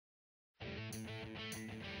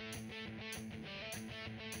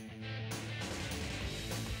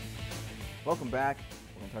Welcome back.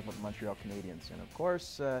 We're going to talk about the Montreal Canadiens. And of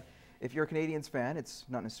course, if you're a Canadiens fan, it's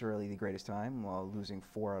not necessarily the greatest time while losing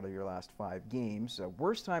 4 out of your last 5 games.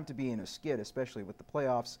 Worst time to be in a skid, especially with the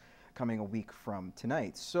playoffs coming a week from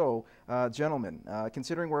tonight. So, gentlemen,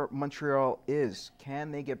 considering where Montreal is,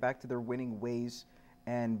 can they get back to their winning ways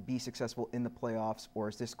and be successful in the playoffs, or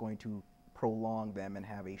is this going to prolong them and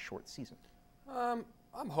have a short season? I'm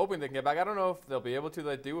hoping they can get back. I don't know if they'll be able to.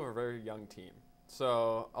 They do have a very young team.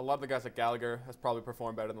 So a lot of the guys like Gallagher has probably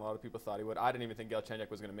performed better than a lot of people thought he would. I didn't even think Galchenyuk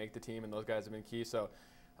was going to make the team, and those guys have been key. So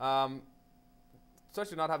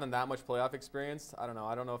especially not having that much playoff experience, I don't know.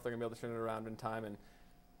 I don't know if they're going to be able to turn it around in time, and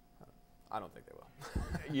I don't think they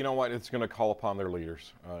will. You know what? It's going to call upon their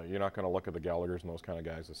leaders. You're not going to look at the Gallaghers and those kind of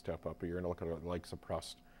guys that step up, but you're going to look at the likes of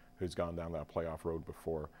Prust, who's gone down that playoff road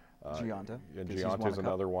before. Gianta. Gianta is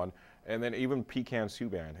another one. And then even Pekan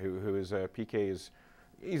Subban, who is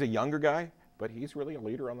he's a younger guy, but he's really a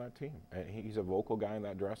leader on that team. And he's a vocal guy in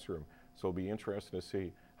that dressing room. So it'll be interesting to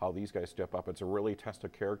see how these guys step up. It's a really test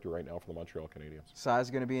of character right now for the Montreal Canadiens. Size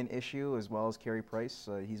is going to be an issue, as well as Carey Price.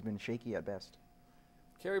 He's been shaky at best.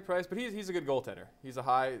 Carey Price, but he's a good goaltender. He's a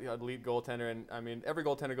high elite goaltender, and I mean every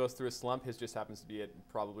goaltender goes through a slump. His just happens to be at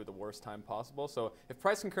probably the worst time possible. So if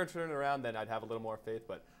Price can turn it around, then I'd have a little more faith.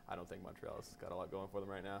 But I don't think Montreal's got a lot going for them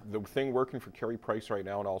right now. The thing working for Carey Price right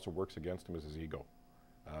now, and also works against him, is his ego.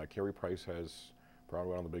 Carey Price has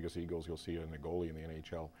probably one of the biggest egos you'll see in a goalie in the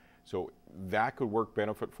NHL. So that could work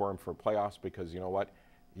benefit for him for playoffs, because you know what?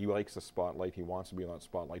 He likes the spotlight. He wants to be in that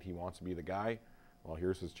spotlight. He wants to be the guy. Well,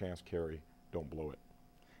 here's his chance, Carey. Don't blow it.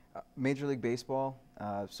 Major League Baseball,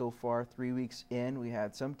 so far 3 weeks in, we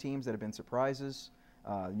had some teams that have been surprises.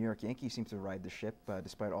 New York Yankees seem to ride the ship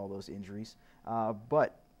despite all those injuries.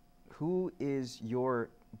 But who is your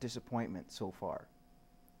disappointment so far?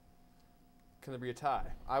 Can there be a tie?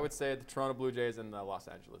 I would say the Toronto Blue Jays and the Los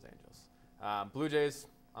Angeles Angels. Blue Jays,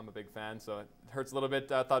 I'm a big fan, so it hurts a little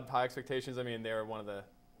bit. I thought high expectations. I mean, they were one of the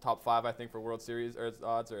top 5, I think, for World Series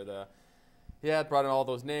odds, or it brought in all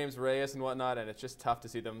those names, Reyes and whatnot, and it's just tough to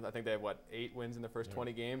see them. I think they have, 8 wins in the first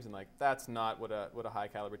 20 games, and that's not what a high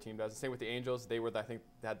caliber team does. The same with the Angels. They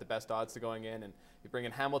had the best odds to going in, and you bring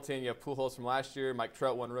in Hamilton, you have Pujols from last year, Mike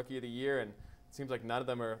Trout won Rookie of the Year, and it seems like none of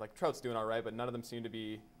them are, Trout's doing all right, but none of them seem to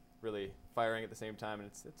be really firing at the same time, and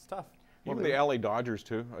it's tough. Even the LA Dodgers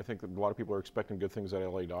too. I think that a lot of people are expecting good things at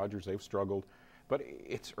LA Dodgers. They've struggled, but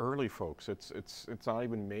it's early, folks. It's not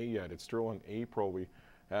even May yet. It's still in April. We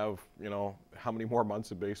have, how many more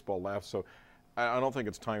months of baseball left. So I don't think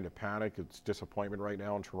it's time to panic. It's disappointment right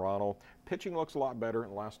now in Toronto. Pitching looks a lot better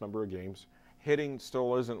in the last number of games. Hitting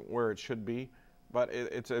still isn't where it should be, but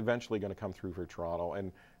it's eventually going to come through for Toronto.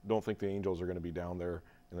 And don't think the Angels are going to be down there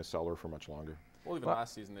in the cellar for much longer. Well, even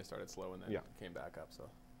last season they started slow and then came back up. So.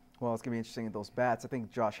 Well, it's going to be interesting at those bats. I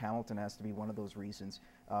think Josh Hamilton has to be one of those reasons.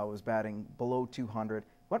 Was batting below 200.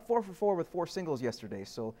 Went 4 for 4 with 4 singles yesterday,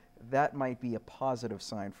 so that might be a positive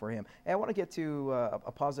sign for him. And I want to get to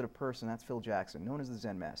a positive person. That's Phil Jackson, known as the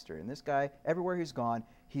Zen Master. And this guy, everywhere he's gone,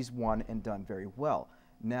 he's won and done very well.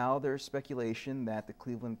 Now there's speculation that the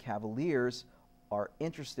Cleveland Cavaliers are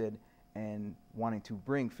interested in wanting to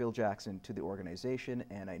bring Phil Jackson to the organization.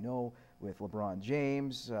 And I know with LeBron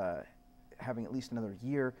James having at least another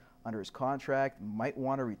year under his contract, might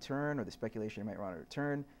want to return, or the speculation he might want to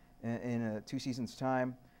return in 2 seasons'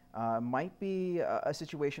 time. Might be a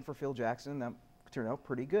situation for Phil Jackson that could turn out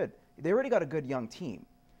pretty good. They already got a good young team,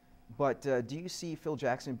 but do you see Phil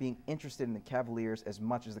Jackson being interested in the Cavaliers as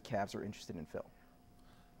much as the Cavs are interested in Phil?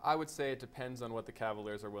 I would say it depends on what the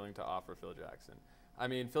Cavaliers are willing to offer Phil Jackson. I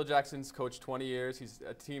mean, Phil Jackson's coached 20 years. He's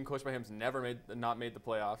a team coached by him has never not made the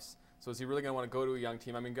playoffs. So is he really going to want to go to a young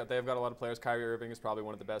team? I mean, they've got a lot of players. Kyrie Irving is probably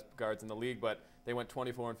one of the best guards in the league, but they went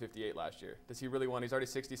 24-58 last year. Does he really want? He's already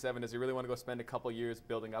 67. Does he really want to go spend a couple years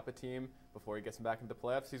building up a team before he gets him baking the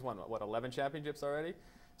playoffs? He's won 11 championships already.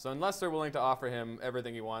 So unless they're willing to offer him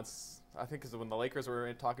everything he wants, I think because when the Lakers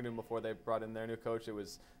were talking to him before they brought in their new coach,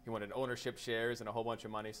 he wanted ownership shares and a whole bunch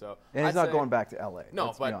of money. So and he's not going back to LA. No,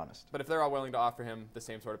 let's be honest. But if they're all willing to offer him the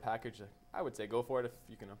same sort of package, I would say go for it if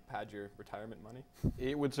you can pad your retirement money.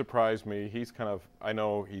 It would surprise me. He's I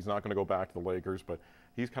know he's not going to go back to the Lakers, but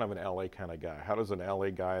he's kind of an LA kind of guy. How does an LA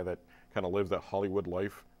guy that kind of lives that Hollywood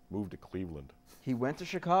life move to Cleveland? He went to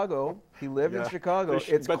Chicago. He lived in Chicago.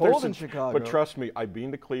 It's cold in Chicago. But trust me, I've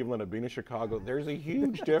been to Cleveland. I've been to Chicago. There's a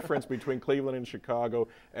huge difference between Cleveland and Chicago,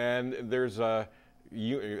 and there's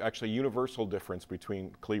actually a universal difference between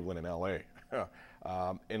Cleveland and LA.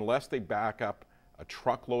 Unless they back up a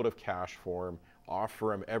truckload of cash for him,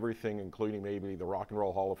 offer him everything, including maybe the Rock and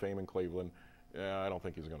Roll Hall of Fame in Cleveland, Yeah, I don't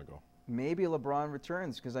think he's going to go. Maybe LeBron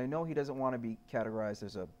returns, because I know he doesn't want to be categorized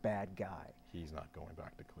as a bad guy. He's not going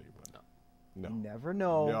back to Cleveland. You No. never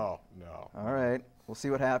know. No. All right. We'll see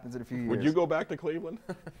what happens in a few years. Would you go back to Cleveland?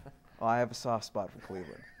 Oh, I have a soft spot for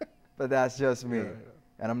Cleveland. But that's just me. Yeah.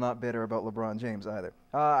 And I'm not bitter about LeBron James either.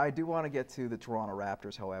 I do want to get to the Toronto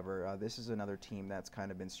Raptors, however. This is another team that's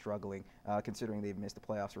kind of been struggling, considering they've missed the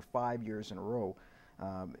playoffs for 5 years in a row.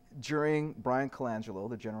 During Brian Colangelo,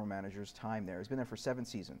 the general manager's time there, he's been there for 7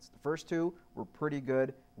 seasons. The first 2 were pretty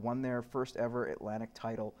good, won their first ever Atlantic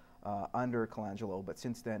title under Colangelo, but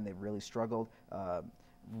since then they've really struggled. I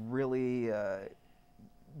wouldn't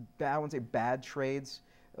say bad trades,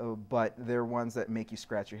 but they're ones that make you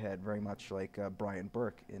scratch your head, very much like Brian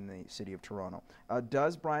Burke in the city of Toronto.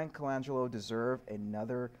 Does Brian Colangelo deserve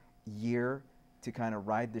another year to kind of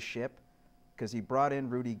ride the ship? Because he brought in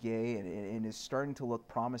Rudy Gay and is starting to look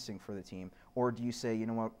promising for the team. Or do you say, you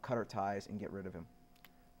know what, cut our ties and get rid of him?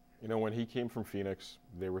 You know, when he came from Phoenix,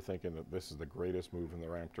 they were thinking that this is the greatest move in the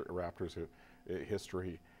Raptors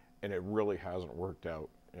history, and it really hasn't worked out.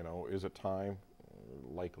 You know, is it time?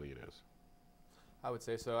 Likely it is. I would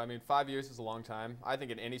say so. I mean, 5 years is a long time. I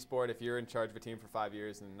think in any sport, if you're in charge of a team for 5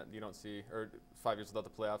 years and you don't see, or 5 years without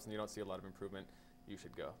the playoffs and you don't see a lot of improvement, you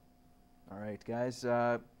should go. All right, guys,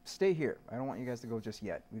 stay here. I don't want you guys to go just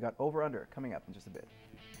yet. We got Over Under coming up in just a bit.